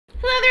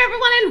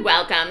everyone, and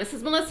welcome. This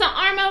is Melissa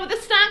Armo with the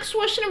Stock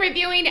Swoosh, and I'm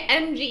reviewing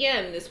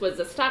MGM. This was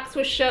the Stock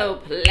Swoosh Show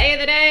play of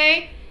the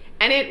day,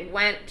 and it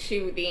went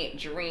to the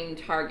dream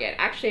target.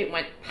 Actually, it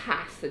went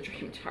past the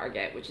dream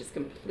target, which is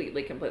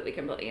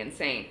completely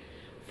insane.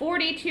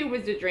 42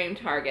 was the dream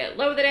target.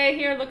 Low of the day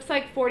here looks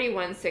like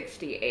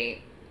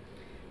 41.68.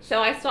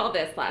 So I saw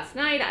this last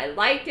night. I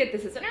liked it.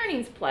 This is an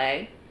earnings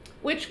play,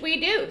 which we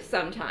do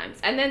sometimes.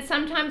 And then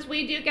sometimes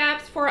we do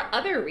gaps for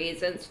other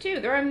reasons too.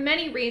 There are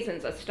many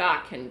reasons a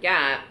stock can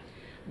gap,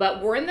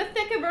 but we're in the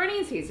thick of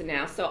earnings season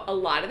now, so a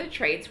lot of the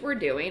trades we're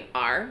doing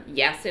are,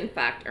 yes, in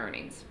fact,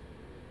 earnings.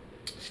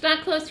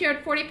 Stock closed here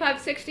at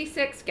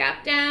 45.66,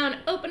 gap down,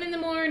 open in the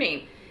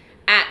morning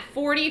at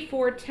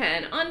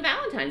 44.10 on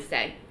Valentine's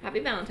Day. Happy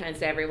Valentine's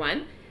Day,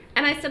 everyone.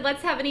 And I said,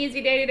 let's have an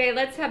easy day today.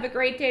 Let's have a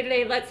great day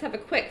today. Let's have a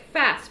quick,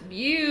 fast,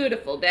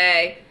 beautiful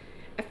day.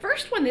 At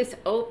first, when this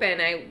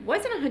opened, I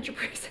wasn't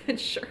 100%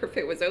 sure if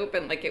it was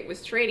open, like it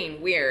was trading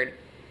weird.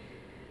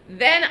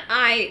 Then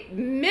I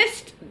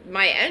missed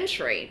my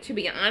entry, to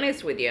be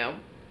honest with you.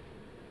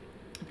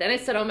 Then I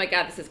said, oh my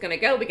God, this is going to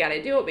go. We got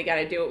to do it. We got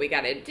to do it. We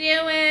got to do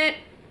it.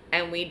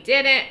 And we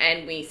did it,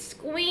 and we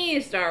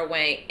squeezed our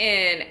way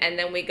in, and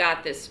then we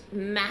got this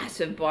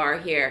massive bar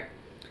here,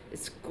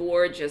 this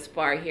gorgeous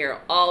bar here,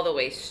 all the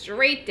way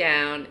straight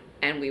down,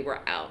 and we were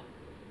out.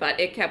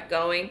 But it kept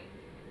going.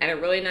 And a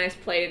really nice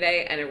play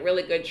today and a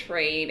really good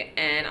trade.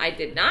 And I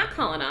did not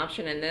call an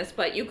option in this,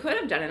 but you could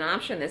have done an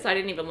option in this. I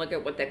didn't even look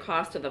at what the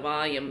cost of the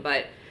volume,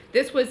 but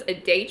this was a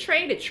day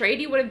trade, a trade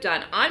you would have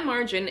done on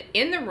margin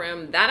in the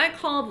room that I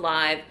called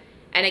live.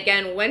 And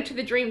again, went to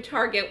the dream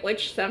target,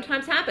 which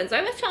sometimes happens. I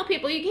always tell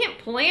people you can't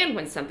plan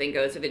when something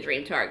goes to the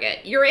dream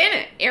target. You're in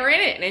it,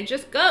 and it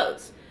just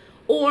goes.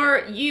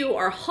 Or you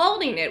are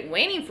holding it,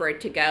 waiting for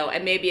it to go,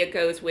 and maybe it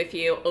goes with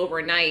you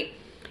overnight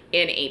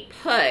in a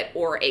put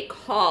or a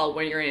call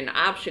when you're in an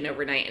option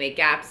overnight and it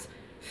gaps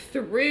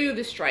through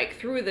the strike,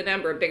 through the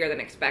number bigger than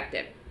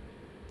expected.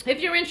 If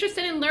you're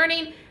interested in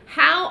learning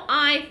how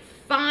I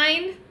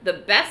find the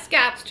best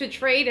gaps to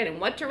trade and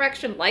in what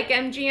direction, like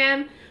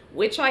MGM,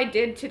 which I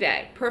did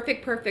today.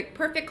 Perfect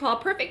call,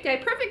 perfect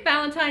day, perfect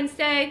Valentine's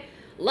Day.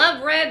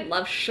 Love red,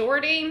 love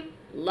shorting,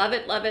 love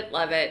it.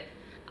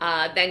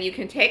 Then you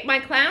can take my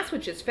class,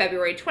 which is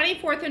February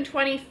 24th and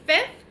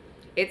 25th.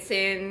 It's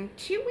in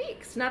 2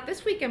 weeks, not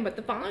this weekend, but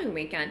the following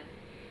weekend.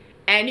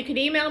 And you can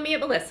email me at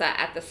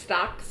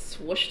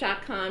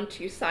melissa@thestockswoosh.com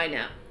to sign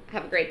up.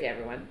 Have a great day,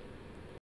 everyone.